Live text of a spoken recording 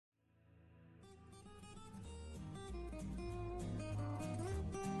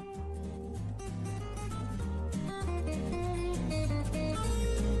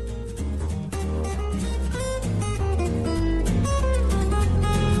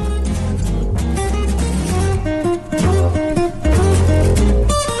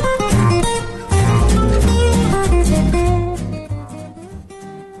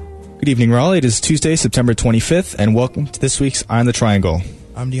Good evening, Raleigh. It is Tuesday, September 25th, and welcome to this week's Eye on the Triangle.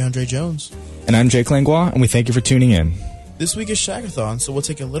 I'm DeAndre Jones. And I'm Jake Langlois, and we thank you for tuning in. This week is Shagathon, so we'll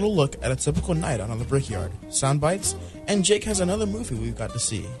take a little look at a typical night out on the Brickyard, sound bites, and Jake has another movie we've got to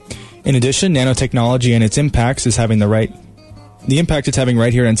see. In addition, nanotechnology and its impacts is having the impact it's having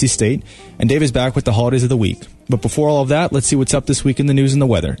right here at NC State, and Dave is back with the holidays of the week. But before all of that, let's see what's up this week in the news and the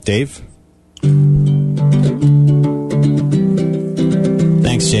weather. Dave?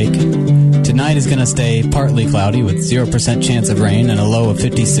 Thanks, Jake. Tonight is going to stay partly cloudy with 0% chance of rain and a low of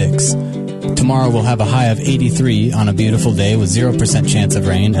 56. Tomorrow we'll have a high of 83 on a beautiful day with 0% chance of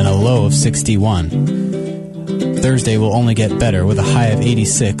rain and a low of 61. Thursday will only get better with a high of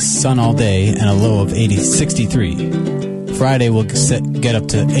 86, sun all day, and a low of 63. Friday we'll get up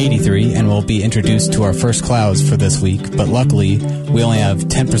to 83 and we'll be introduced to our first clouds for this week, but luckily we only have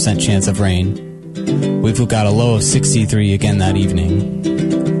 10% chance of rain. We've got a low of 63 again that evening.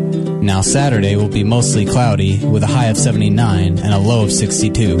 Now Saturday will be mostly cloudy with a high of 79 and a low of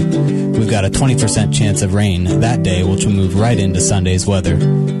 62. We've got a 20% chance of rain that day, which will move right into Sunday's weather.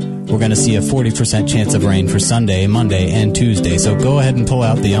 We're going to see a 40% chance of rain for Sunday, Monday, and Tuesday, so go ahead and pull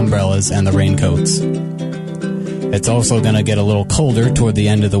out the umbrellas and the raincoats. It's also going to get a little colder toward the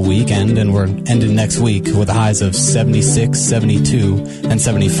end of the weekend, and we're ending next week with highs of 76, 72, and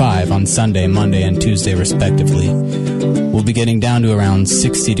 75 on Sunday, Monday, and Tuesday, respectively. We'll be getting down to around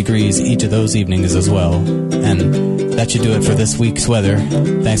 60 degrees each of those evenings as well. And that should do it for this week's weather.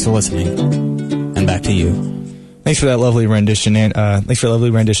 Thanks for listening. And back to you. Thanks for that lovely rendition,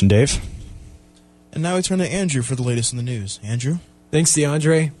 Dave. And now we turn to Andrew for the latest in the news. Andrew? Thanks,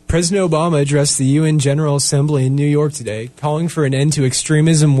 DeAndre. President Obama addressed the UN General Assembly in New York today, calling for an end to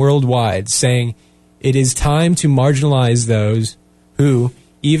extremism worldwide, saying, "It is time to marginalize those who,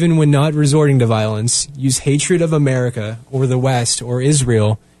 even when not resorting to violence, use hatred of America or the West or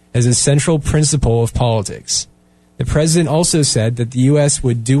Israel as a central principle of politics." The president also said that the U.S.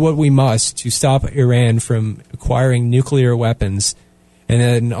 would do what we must to stop Iran from acquiring nuclear weapons, and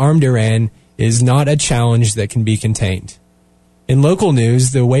that an armed Iran is not a challenge that can be contained. In local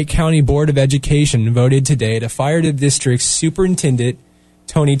news, the Wake County Board of Education voted today to fire the district's superintendent,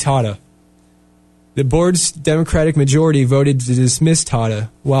 Tony Tata. The board's Democratic majority voted to dismiss Tata,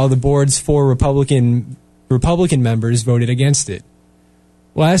 while the board's 4 Republican members voted against it.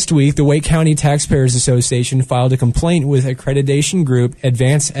 Last week, the Wake County Taxpayers Association filed a complaint with accreditation group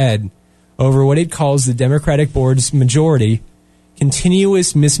Advance Ed over what it calls the Democratic board's majority,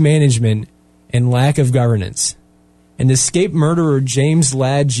 continuous mismanagement, and lack of governance. An escaped murderer, James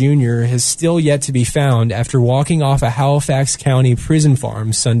Ladd Jr., has still yet to be found after walking off a Halifax County prison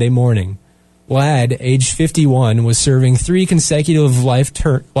farm Sunday morning. Ladd, age 51, was serving 3 consecutive life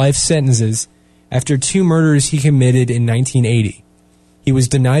sentences after 2 murders he committed in 1980. He was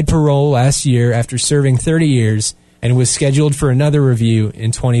denied parole last year after serving 30 years and was scheduled for another review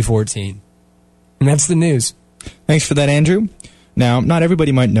in 2014. And that's the news. Thanks for that, Andrew. Now, not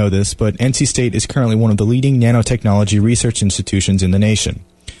everybody might know this, but NC State is currently one of the leading nanotechnology research institutions in the nation.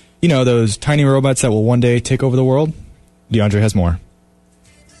 You know, those tiny robots that will one day take over the world? DeAndre has more.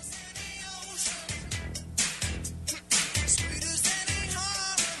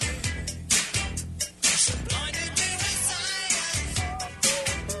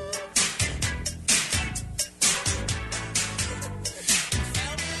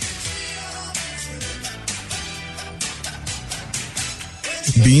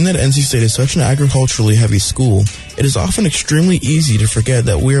 Being that NC State is such an agriculturally heavy school, it is often extremely easy to forget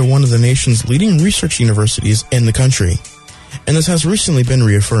that we are one of the nation's leading research universities in the country, and this has recently been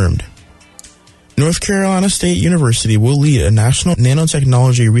reaffirmed. North Carolina State University will lead a national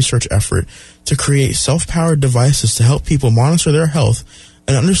nanotechnology research effort to create self-powered devices to help people monitor their health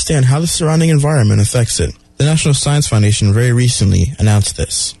and understand how the surrounding environment affects it. The National Science Foundation very recently announced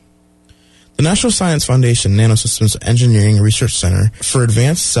this. The National Science Foundation Nanosystems Engineering Research Center for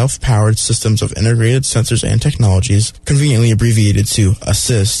Advanced Self-Powered Systems of Integrated Sensors and Technologies, conveniently abbreviated to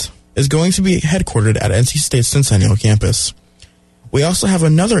ASSIST, is going to be headquartered at NC State's Centennial campus. We also have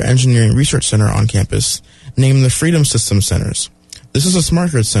another engineering research center on campus, named the Freedom Systems Centers. This is a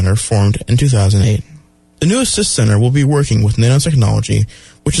smart grid center formed in 2008. The new ASSIST Center will be working with nanotechnology,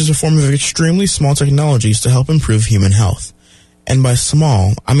 which is a form of extremely small technologies to help improve human health. And by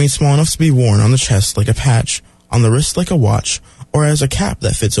small, I mean small enough to be worn on the chest like a patch, on the wrist like a watch, or as a cap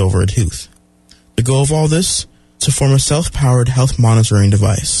that fits over a tooth. The goal of all this? To form a self-powered health monitoring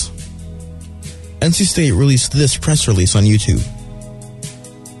device. NC State released this press release on YouTube.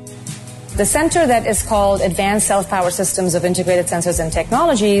 The center that is called Advanced Self-Power Systems of Integrated Sensors and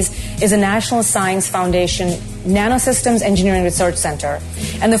Technologies is a National Science Foundation Nanosystems Engineering Research Center.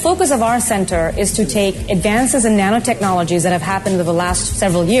 And the focus of our center is to take advances in nanotechnologies that have happened over the last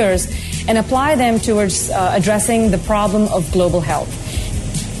several years and apply them towards addressing the problem of global health.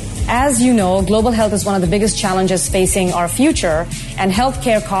 As you know, global health is one of the biggest challenges facing our future, and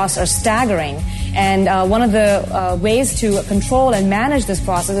healthcare costs are staggering. And one of the ways to control and manage this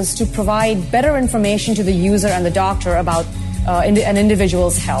process is to provide better information to the user and the doctor about an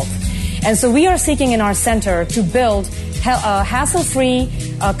individual's health. And so we are seeking in our center to build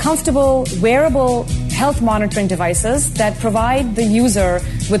hassle-free, comfortable, wearable health monitoring devices that provide the user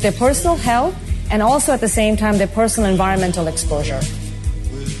with their personal health and also at the same time their personal environmental exposure.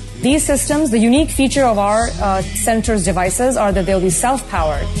 These systems, the unique feature of our center's devices are that they'll be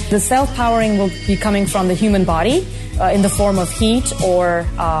self-powered. The self-powering will be coming from the human body in the form of heat or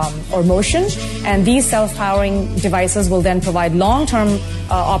motion, and these self-powering devices will then provide long-term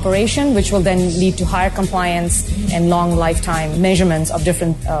operation, which will then lead to higher compliance and long lifetime measurements of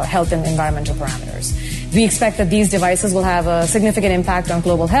different health and environmental parameters. We expect that these devices will have a significant impact on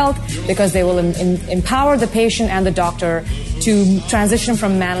global health because they will empower the patient and the doctor to transition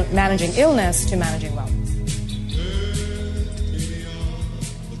from managing illness to managing wellness.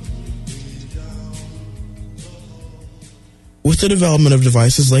 With the development of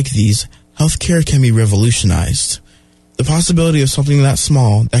devices like these, healthcare can be revolutionized. The possibility of something that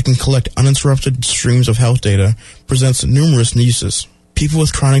small that can collect uninterrupted streams of health data presents numerous uses. People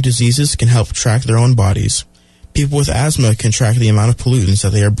with chronic diseases can help track their own bodies. People with asthma can track the amount of pollutants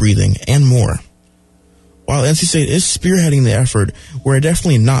that they are breathing, and more. While NC State is spearheading the effort, we're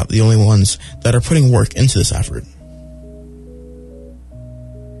definitely not the only ones that are putting work into this effort.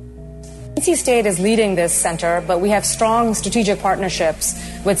 NC State is leading this center, but we have strong strategic partnerships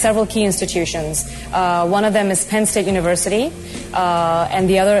with several key institutions. One of them is Penn State University, and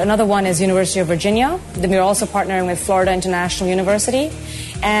another one is University of Virginia. Then we're also partnering with Florida International University.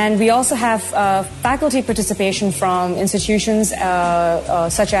 And we also have faculty participation from institutions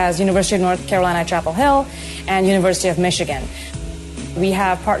such as University of North Carolina at Chapel Hill and University of Michigan. We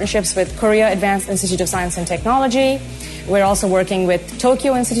have partnerships with Korea Advanced Institute of Science and Technology. We're also working with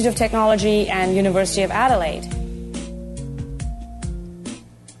Tokyo Institute of Technology and University of Adelaide.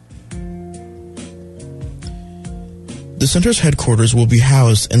 The center's headquarters will be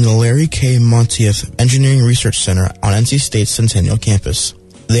housed in the Larry K. Monteith Engineering Research Center on NC State's Centennial campus.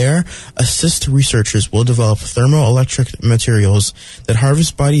 There, assist researchers will develop thermoelectric materials that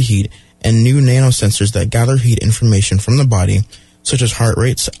harvest body heat and new nanosensors that gather heat information from the body, such as heart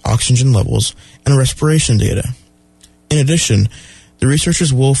rates, oxygen levels, and respiration data. In addition, the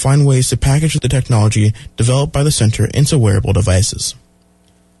researchers will find ways to package the technology developed by the center into wearable devices.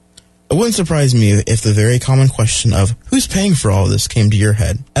 It wouldn't surprise me if the very common question of who's paying for all of this came to your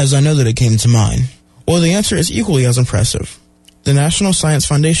head, as I know that it came to mine. Well, the answer is equally as impressive. The National Science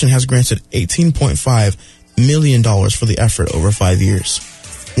Foundation has granted $18.5 million for the effort over 5 years,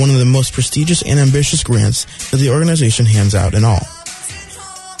 one of the most prestigious and ambitious grants that the organization hands out in all.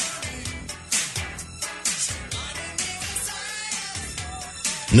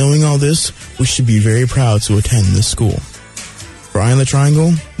 Knowing all this, we should be very proud to attend this school. For Eye on the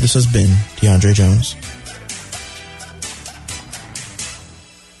Triangle, this has been DeAndre Jones.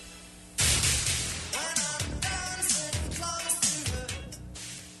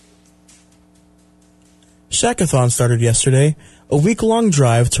 Shackathon started yesterday, a week-long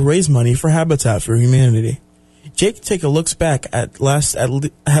drive to raise money for Habitat for Humanity. Jake take a look back at last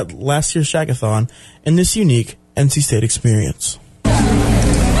year's Shackathon and this unique NC State experience.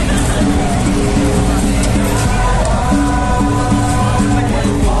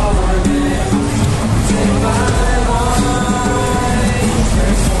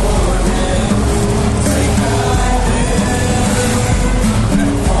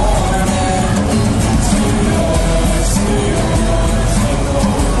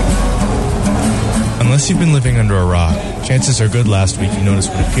 Unless you've been living under a rock, chances are good last week you noticed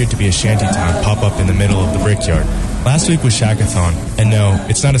what appeared to be a shanty town pop up in the middle of the brickyard. Last week was Shackathon, and no,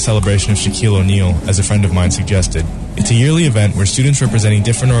 it's not a celebration of Shaquille O'Neal, as a friend of mine suggested. It's a yearly event where students representing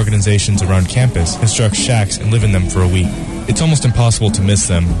different organizations around campus construct shacks and live in them for a week. It's almost impossible to miss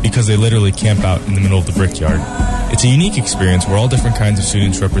them because they literally camp out in the middle of the brickyard. It's a unique experience where all different kinds of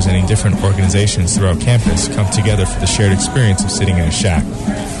students representing different organizations throughout campus come together for the shared experience of sitting in a shack.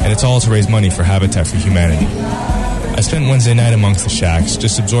 And it's all to raise money for Habitat for Humanity. I spent Wednesday night amongst the shacks,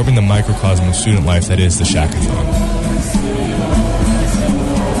 just absorbing the microcosm of student life that is the Shackathon.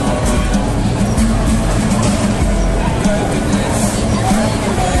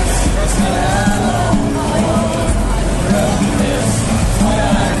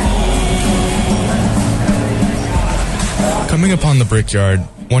 Stumbling upon the Brickyard,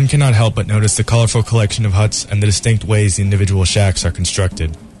 one cannot help but notice the colorful collection of huts and the distinct ways the individual shacks are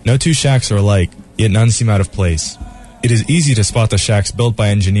constructed. No two shacks are alike, yet none seem out of place. It is easy to spot the shacks built by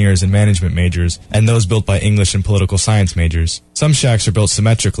engineers and management majors and those built by English and political science majors. Some shacks are built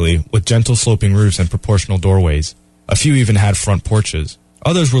symmetrically, with gentle sloping roofs and proportional doorways. A few even had front porches.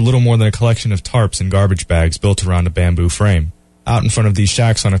 Others were little more than a collection of tarps and garbage bags built around a bamboo frame. Out in front of these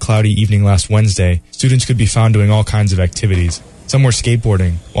shacks on a cloudy evening last Wednesday, students could be found doing all kinds of activities. Some were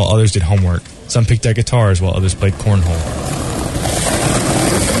skateboarding, while others did homework. Some picked up guitars, while others played cornhole.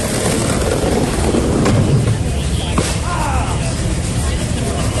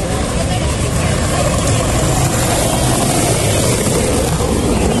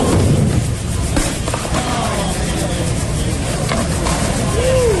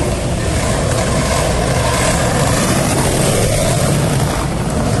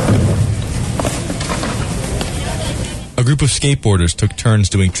 A group of skateboarders took turns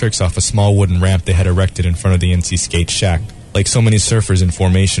doing tricks off a small wooden ramp they had erected in front of the NC Skate shack, like so many surfers in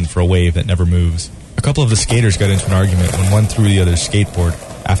formation for a wave that never moves. A couple of the skaters got into an argument when one threw the other's skateboard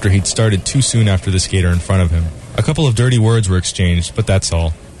after he'd started too soon after the skater in front of him. A couple of dirty words were exchanged, but that's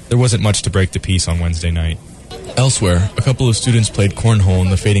all. There wasn't much to break the peace on Wednesday night. Elsewhere, a couple of students played cornhole in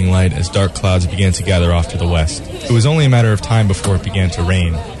the fading light as dark clouds began to gather off to the west. It was only a matter of time before it began to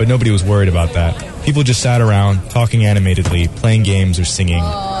rain, but nobody was worried about that. People just sat around, talking animatedly, playing games or singing.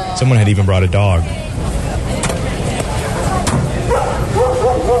 Someone had even brought a dog.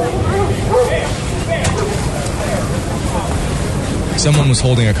 Someone was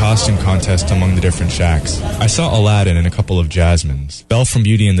holding a costume contest among the different shacks. I saw Aladdin and a couple of Jasmines, Belle from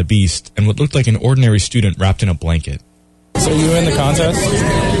Beauty and the Beast, and what looked like an ordinary student wrapped in a blanket. So you in the contest?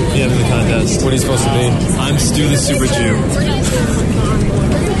 Yeah, I'm in the contest. What are you supposed to be? I'm Stu the Super Jew.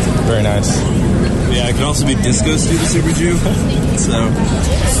 Very nice. Yeah, I can also be Disco Stu the Super Jew. So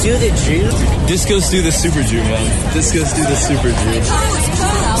Stu the Jew? Disco Stu the Super Jew, man. Disco Stu the Super Jew.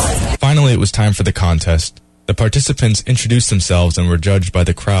 Finally, it was time for the contest. The participants introduced themselves and were judged by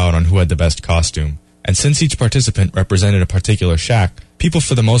the crowd on who had the best costume. And since each participant represented a particular shack, people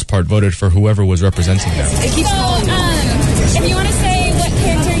for the most part voted for whoever was representing them. If you want to say what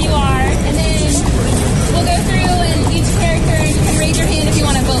character you are, and then we'll go through and each character, and you can raise your hand if you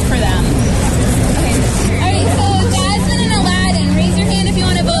want to vote for them. Okay. All right, so Jasmine and Aladdin, raise your hand if you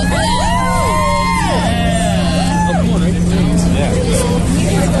want to vote for them.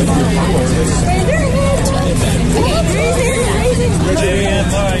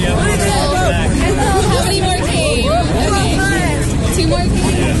 How many more came? Okay. 2 more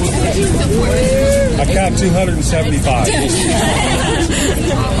came? I count 275.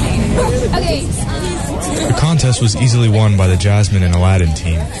 Okay. The contest was easily won by the Jasmine and Aladdin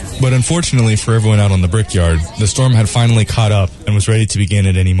team. But unfortunately for everyone out on the Brickyard, the storm had finally caught up and was ready to begin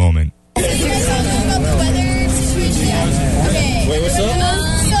at any moment.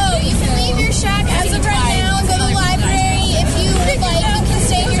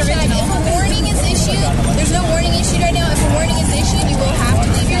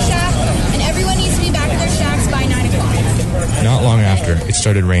 Not long after, it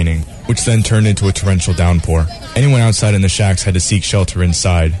started raining, which then turned into a torrential downpour. Anyone outside in the shacks had to seek shelter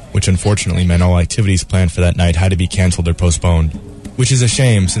inside, which unfortunately meant all activities planned for that night had to be canceled or postponed. Which is a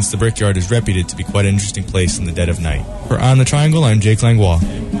shame, since the Brickyard is reputed to be quite an interesting place in the dead of night. For On the Triangle, I'm Jake Langlois,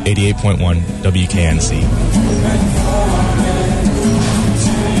 88.1 WKNC.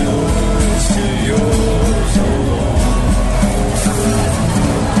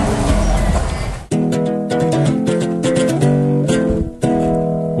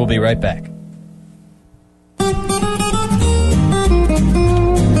 We'll be right back.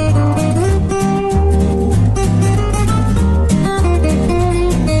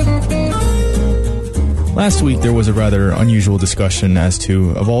 Last week, there was a rather unusual discussion as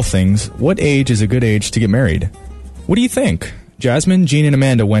to, of all things, what age is a good age to get married? What do you think? Jasmine, Jean, and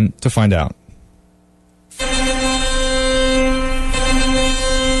Amanda went to find out.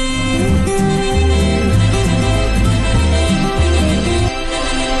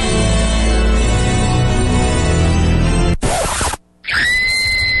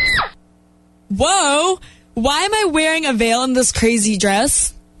 Whoa! Why am I wearing a veil in this crazy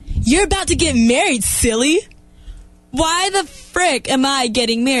dress? You're about to get married, silly! Why the frick am I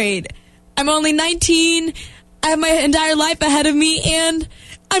getting married? I'm only 19, I have my entire life ahead of me, and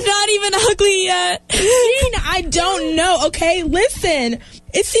I'm not even ugly yet. Jean, I don't know, okay? Listen,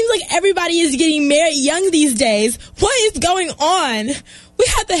 it seems like everybody is getting married young these days. What is going on? We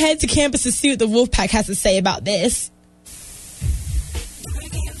have to head to campus to see what the Wolfpack has to say about this.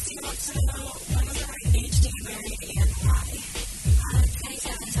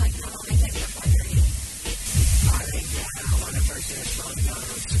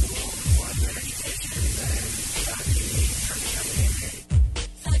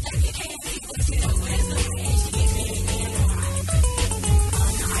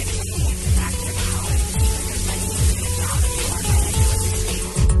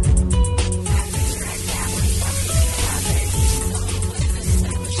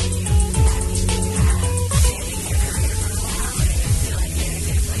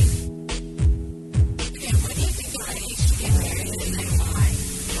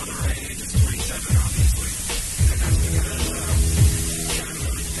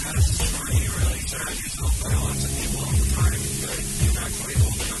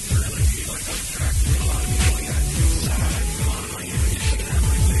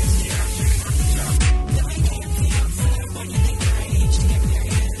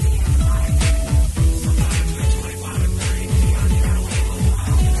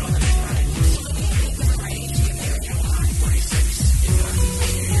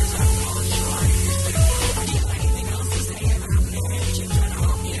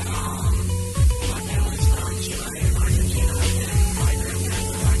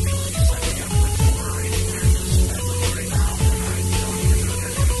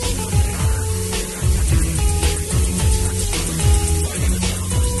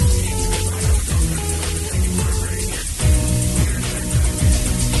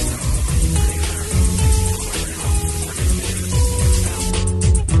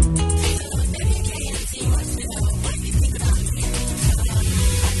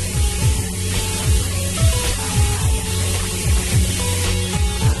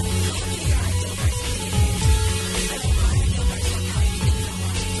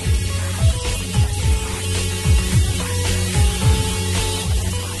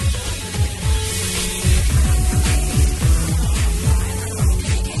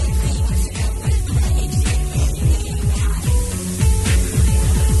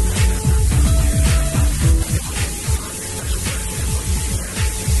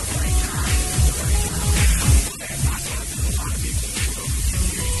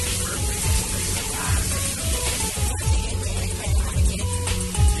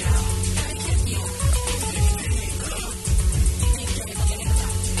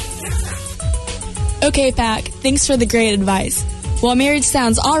 Okay, Pac. Thanks for the great advice. Well, marriage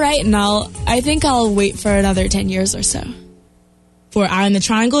sounds all right and all. I think I'll wait for another 10 years or so. For Eye in the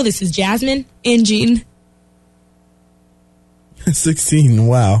Triangle, this is Jasmine. And Jean. 16,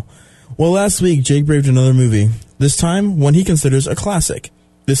 wow. Well, last week, Jake braved another movie. This time, one he considers a classic.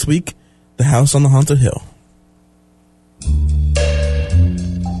 This week, The House on the Haunted Hill.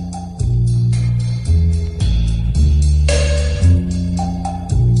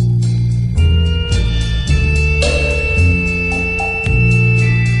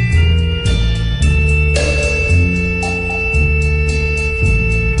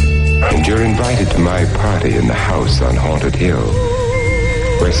 You're invited to my party in the house on Haunted Hill,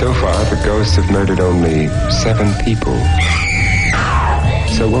 where so far the ghosts have murdered only 7 people.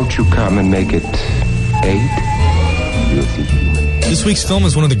 So won't you come and make it 8? You'll see human. This week's film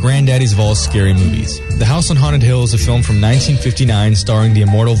is one of the granddaddies of all scary movies. The House on Haunted Hill is a film from 1959 starring the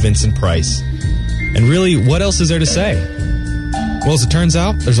immortal Vincent Price. And really, what else is there to say? Well, as it turns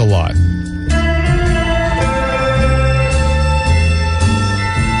out, there's a lot.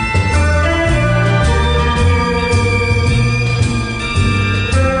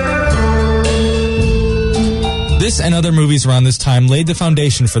 This and other movies around this time laid the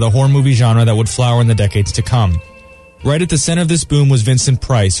foundation for the horror movie genre that would flower in the decades to come. Right at the center of this boom was Vincent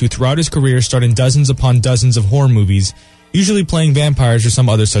Price, who throughout his career starred in dozens upon dozens of horror movies, usually playing vampires or some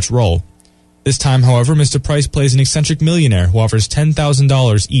other such role. This time, however, Mr. Price plays an eccentric millionaire who offers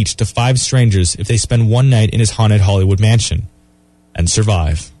 $10,000 each to 5 strangers if they spend one night in his haunted Hollywood mansion. And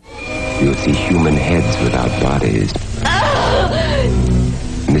survive. You'll see human heads without bodies.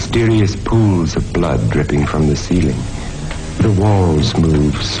 Mysterious pools of blood dripping from the ceiling. The walls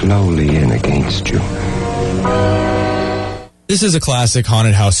move slowly in against you. This is a classic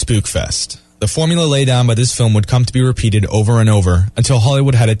haunted house spook fest. The formula laid down by this film would come to be repeated over and over until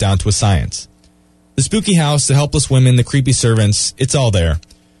Hollywood had it down to a science. The spooky house, the helpless women, the creepy servants, it's all there.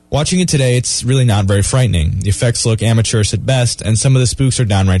 Watching it today, it's really not very frightening. The effects look amateurish at best, and some of the spooks are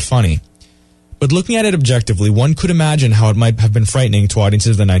downright funny. But looking at it objectively, one could imagine how it might have been frightening to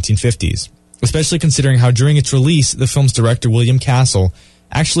audiences of the 1950s, especially considering how during its release, the film's director, William Castle,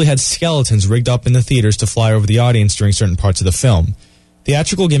 actually had skeletons rigged up in the theaters to fly over the audience during certain parts of the film.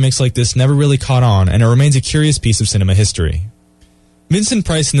 Theatrical gimmicks like this never really caught on, and it remains a curious piece of cinema history. Vincent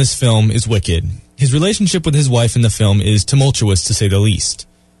Price in this film is wicked. His relationship with his wife in the film is tumultuous, to say the least.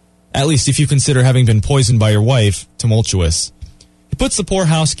 At least if you consider having been poisoned by your wife tumultuous. He puts the poor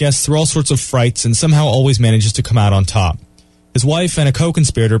house guests through all sorts of frights and somehow always manages to come out on top. His wife and a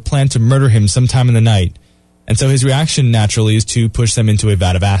co-conspirator plan to murder him sometime in the night, and so his reaction naturally is to push them into a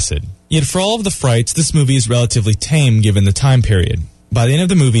vat of acid. Yet for all of the frights, this movie is relatively tame given the time period. By the end of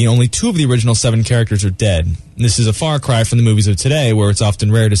the movie, only 2 of the original 7 characters are dead. This is a far cry from the movies of today, where it's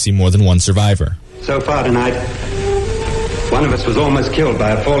often rare to see more than one survivor. So far tonight, one of us was almost killed by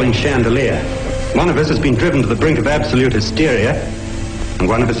a falling chandelier. One of us has been driven to the brink of absolute hysteria, and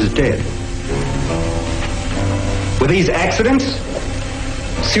one of us is dead. Were these accidents?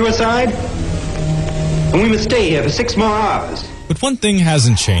 Suicide? And we must stay here for 6 more hours. But one thing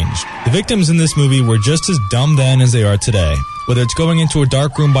hasn't changed. The victims in this movie were just as dumb then as they are today. Whether it's going into a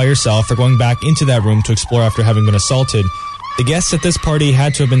dark room by yourself or going back into that room to explore after having been assaulted, the guests at this party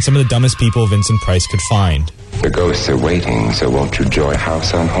had to have been some of the dumbest people Vincent Price could find. The ghosts are waiting, so won't you join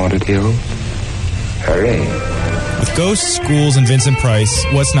House on Haunted Hill? Hooray. With ghosts, schools, and Vincent Price,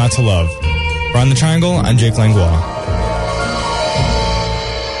 what's not to love? Around the Triangle, I'm Jake Langlois.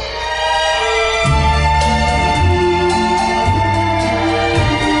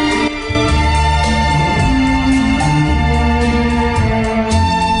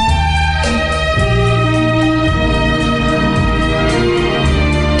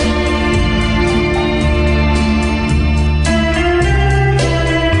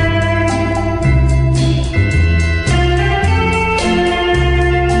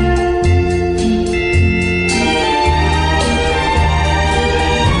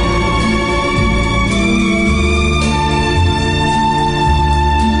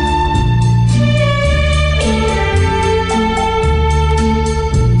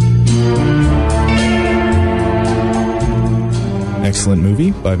 Excellent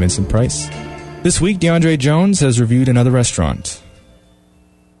movie by Vincent Price. This week, DeAndre Jones has reviewed another restaurant.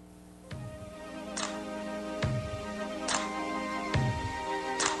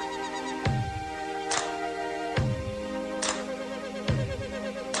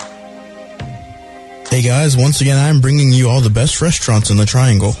 Hey guys, once again I'm bringing you all the best restaurants in the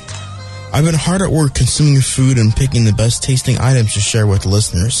Triangle. I've been hard at work consuming food and picking the best tasting items to share with the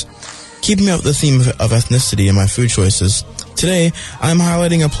listeners. Keeping up the theme of ethnicity in my food choices, today I'm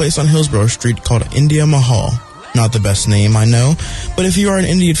highlighting a place on Hillsborough Street called India Mahal. Not the best name, I know, but if you are an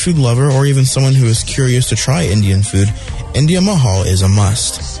Indian food lover or even someone who is curious to try Indian food, India Mahal is a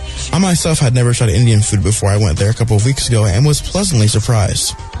must. I myself had never tried Indian food before I went there a couple of weeks ago and was pleasantly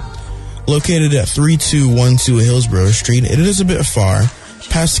surprised. Located at 3212 Hillsborough Street, it is a bit far,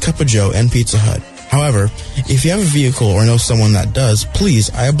 past Cup of Joe and Pizza Hut. However, if you have a vehicle or know someone that does, please,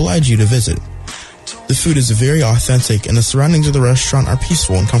 I oblige you to visit. The food is very authentic and the surroundings of the restaurant are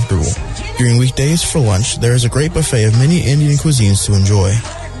peaceful and comfortable. During weekdays for lunch, there is a great buffet of many Indian cuisines to enjoy.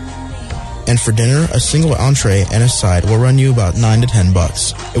 And for dinner, a single entree and a side will run you about $9 to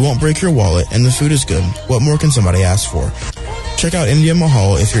 $10. It won't break your wallet and the food is good. What more can somebody ask for? Check out India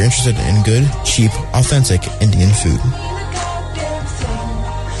Mahal if you're interested in good, cheap, authentic Indian food.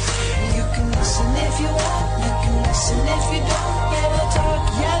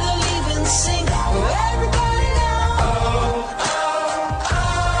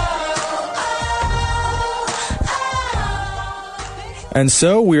 And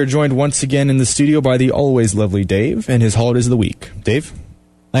so we are joined once again in the studio by the always lovely Dave and his holidays of the week. Dave?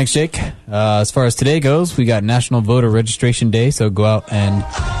 Thanks, Jake. As far as today goes, we got National Voter Registration Day, so go out and...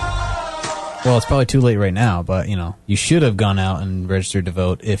 Well, it's probably too late right now, but, you should have gone out and registered to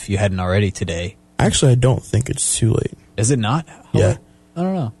vote if you hadn't already today. Actually, I don't think it's too late. Is it not? Yeah. I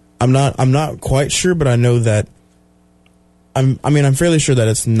don't know. I'm not quite sure, but I know that... I'm fairly sure that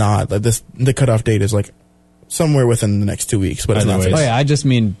it's not. Like the cutoff date is like somewhere within the next 2 weeks, but it's not. Oh yeah, I just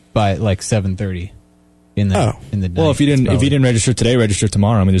mean by like 7:30 in the night. Well, if you didn't register today, register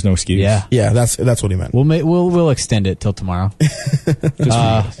tomorrow. I mean, there's no excuse. Yeah, that's what he meant. We'll extend it till tomorrow.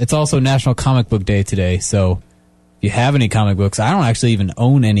 It's also National Comic Book Day today, so if you have any comic books, I don't actually even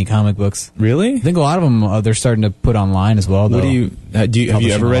own any comic books. Really? I think a lot of them they're starting to put online as well. What have you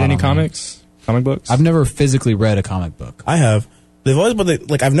ever read any comic books? I've never physically read a comic book. I have. They've always been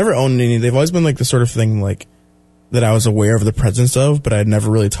like I've never owned any. They've always been like the sort of thing like that I was aware of the presence of, but I'd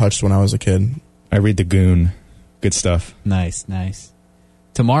never really touched when I was a kid. I read The Goon. Good stuff. Nice.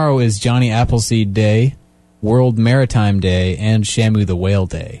 Tomorrow is Johnny Appleseed Day, World Maritime Day, and Shamu the Whale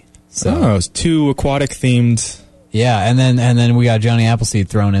Day. So it's two aquatic themed. Yeah, and then we got Johnny Appleseed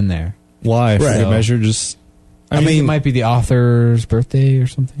thrown in there. Why? For good measure, just. I mean, it might be the author's birthday or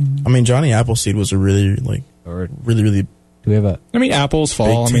something. I mean, Johnny Appleseed was a really really. Do we have a? I mean, apples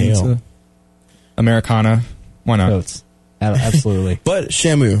fall. I mean, it's Americana. Why not? Totes. Absolutely. But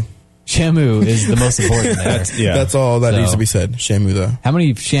Shamu is the most important there. That's all that needs to be said. Shamu, though. How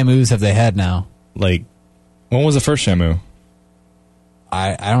many Shamus have they had now? Like, when was the first Shamu?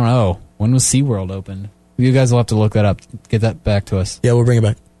 I don't know. When was SeaWorld opened? You guys will have to look that up. Get that back to us. Yeah, we'll bring it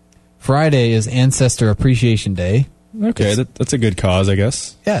back. Friday is Ancestor Appreciation Day. Okay, that's a good cause, I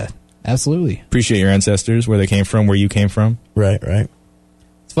guess. Yeah, absolutely. Appreciate your ancestors, where they came from, where you came from. Right.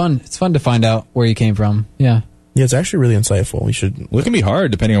 It's fun. It's fun to find out where you came from. Yeah. Yeah, it's actually really insightful. We should. Well, it can be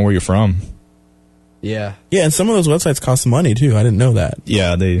hard depending on where you're from. Yeah. Yeah, and some of those websites cost money too. I didn't know that.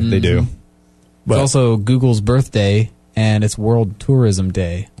 Yeah, they do. But it's also Google's birthday, and it's World Tourism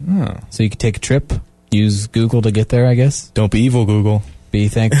Day. Oh. So you could take a trip, use Google to get there, I guess. Don't be evil, Google. Be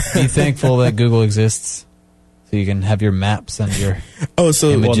thankful that Google exists, so you can have your maps and your images.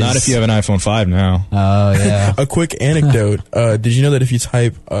 Well, not if you have an iPhone 5 now. Oh, yeah. A quick anecdote. Did you know that if you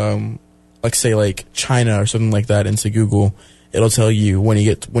type, say China or something like that into Google, it'll tell you when you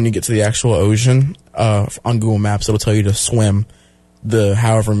get to the actual ocean, on Google Maps, it'll tell you to swim the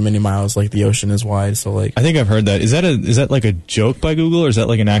however many miles like the ocean is wide. So I think I've heard that. Is that like a joke by Google, or is that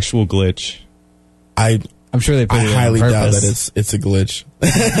like an actual glitch? I'm sure they put it in on purpose. I highly doubt that it's a glitch.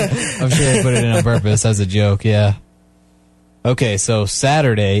 I'm sure they put it in on purpose as a joke, yeah. Okay, so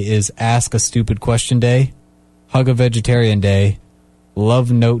Saturday is Ask a Stupid Question Day, Hug a Vegetarian Day,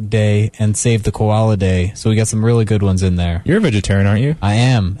 Love Note Day, and Save the Koala Day. So we got some really good ones in there. You're a vegetarian, aren't you? I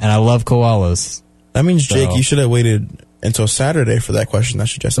am, and I love koalas. That means, Jake, you should have waited until Saturday for that question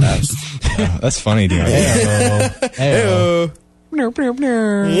that you just asked. Oh, that's funny, dude. Hey-o.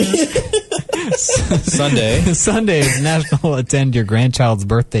 Sunday is National Attend Your Grandchild's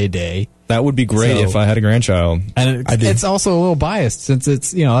Birthday Day. That would be great if I had a grandchild. And it's also a little biased since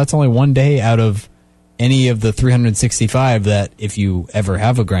it's that's only one day out of any of the 365 that if you ever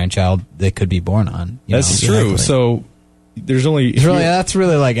have a grandchild they could be born on. That's true. So there's only that's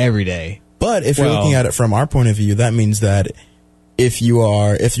really like every day. But if you're looking at it from our point of view, that means that if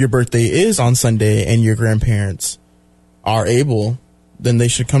your birthday is on Sunday and your grandparents are able, then they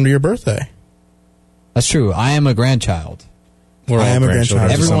should come to your birthday. That's true. I am a grandchild. I am a grandchild.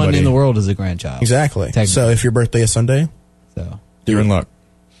 Everyone in the world is a grandchild. Exactly. So if your birthday is Sunday, you're in luck.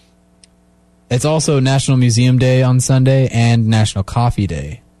 It's also National Museum Day on Sunday and National Coffee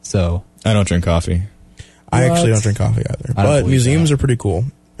Day. So I don't drink coffee. I actually don't drink coffee either. But museums are pretty cool.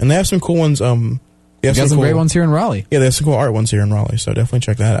 And they have some cool ones. They got some great ones here in Raleigh. Yeah, they have some cool art ones here in Raleigh, so definitely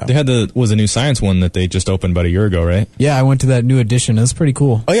check that out. They had was a new science one that they just opened about a year ago, right? Yeah, I went to that new edition. It was pretty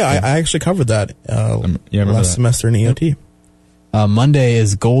cool. Oh, yeah, I actually covered that last semester in EOT. Monday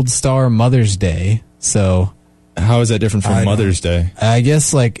is Gold Star Mother's Day, so... How is that different from Mother's Day? I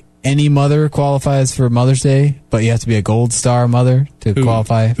guess, like, any mother qualifies for Mother's Day, but you have to be a Gold Star mother to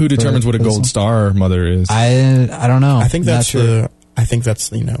qualify. Who determines what a Gold Star mother is? I don't know. I think that's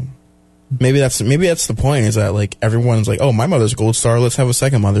maybe that's the point, is that like everyone's like, oh, my mother's a Gold Star, let's have a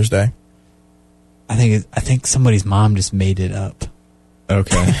second Mother's Day. I think somebody's mom just made it up.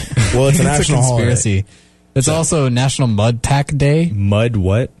 Okay. Well, it's a national conspiracy. holiday. It's also National Mud Pack Day. Mud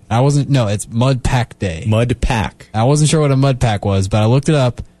what? It's Mud Pack Day. Mud Pack. I wasn't sure what a mud pack was, but I looked it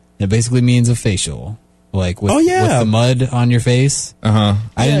up. It basically means a facial. Like with the mud on your face. Uh-huh.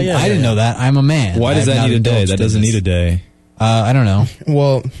 I didn't know that. I'm a man. Why does that need a day? That doesn't need a day. I don't know.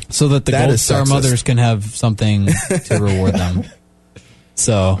 Well, so that the Gold Star mothers can have something to reward them.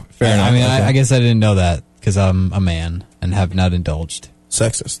 So, fair enough. I mean, I guess I didn't know that because I'm a man and have not indulged.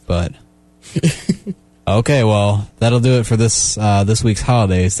 Sexist. But, okay, well, that'll do it for this week's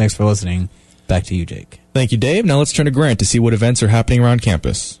holidays. Thanks for listening. Back to you, Jake. Thank you, Dave. Now let's turn to Grant to see what events are happening around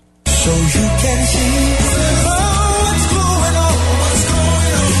campus. So you can see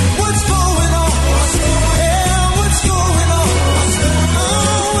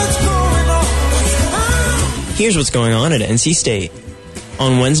Here's what's going on at NC State.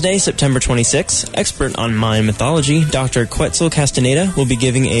 On Wednesday, September 26th, expert on Mayan mythology, Dr. Quetzal Castaneda will be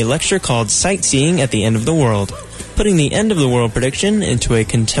giving a lecture called Sightseeing at the End of the World, putting the end of the world prediction into a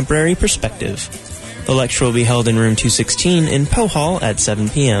contemporary perspective. The lecture will be held in room 216 in Poe Hall at 7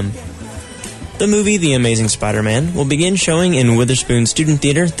 p.m. The movie The Amazing Spider-Man will begin showing in Witherspoon Student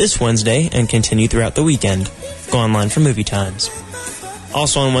Theater this Wednesday and continue throughout the weekend. Go online for movie times.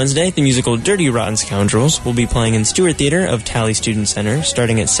 Also on Wednesday, the musical Dirty Rotten Scoundrels will be playing in Stewart Theater of Talley Student Center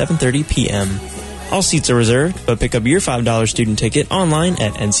starting at 7:30 p.m. All seats are reserved, but pick up your $5 student ticket online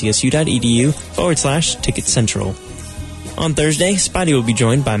at ncsu.edu/Ticket Central. On Thursday, Spidey will be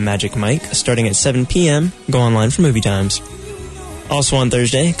joined by Magic Mike starting at 7 p.m. Go online for movie times. Also on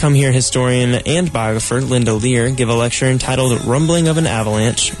Thursday, come hear historian and biographer Linda Lear give a lecture entitled Rumbling of an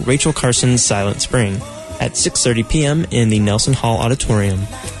Avalanche, Rachel Carson's Silent Spring, at 6:30 p.m. in the Nelson Hall Auditorium.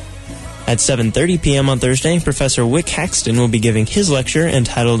 At 7:30 p.m. on Thursday, Professor Wick Haxton will be giving his lecture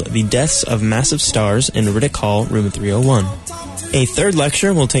entitled The Deaths of Massive Stars in Riddick Hall, room 301. A third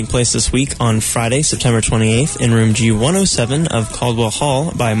lecture will take place this week on Friday, September 28th in room G107 of Caldwell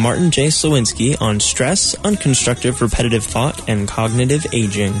Hall by Martin J. Slowinski on stress, unconstructive repetitive thought, and cognitive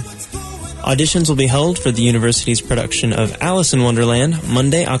aging. Auditions will be held for the university's production of Alice in Wonderland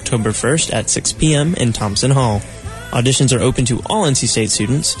Monday, October 1st at 6 p.m. in Thompson Hall. Auditions are open to all NC State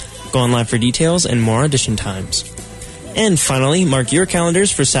students. Go online for details and more audition times. And finally, mark your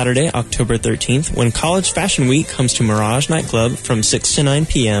calendars for Saturday, October 13th, when College Fashion Week comes to Mirage Nightclub from 6 to 9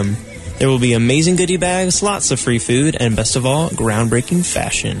 p.m. There will be amazing goodie bags, lots of free food, and best of all, groundbreaking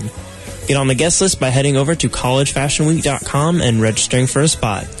fashion. Get on the guest list by heading over to collegefashionweek.com and registering for a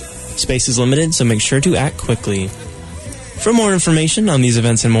spot. Space is limited, so make sure to act quickly. For more information on these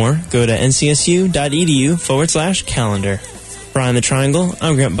events and more, go to ncsu.edu/calendar. Brian the Triangle,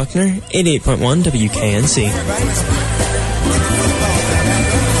 I'm Grant Buckner, 88.1 WKNC.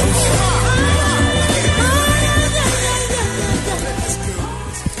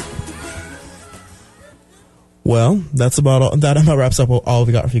 Well, that about wraps up all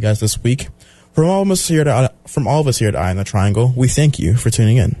we got for you guys this week. From all of us here at Eye in the Triangle, we thank you for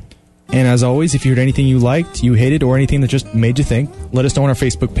tuning in. And as always, if you heard anything you liked, you hated, or anything that just made you think, let us know on our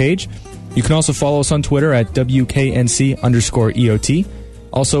Facebook page. You can also follow us on Twitter at WKNC_EOT.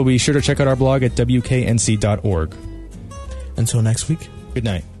 Also, be sure to check out our blog at WKNC.org. Until next week, good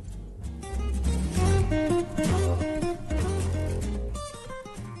night.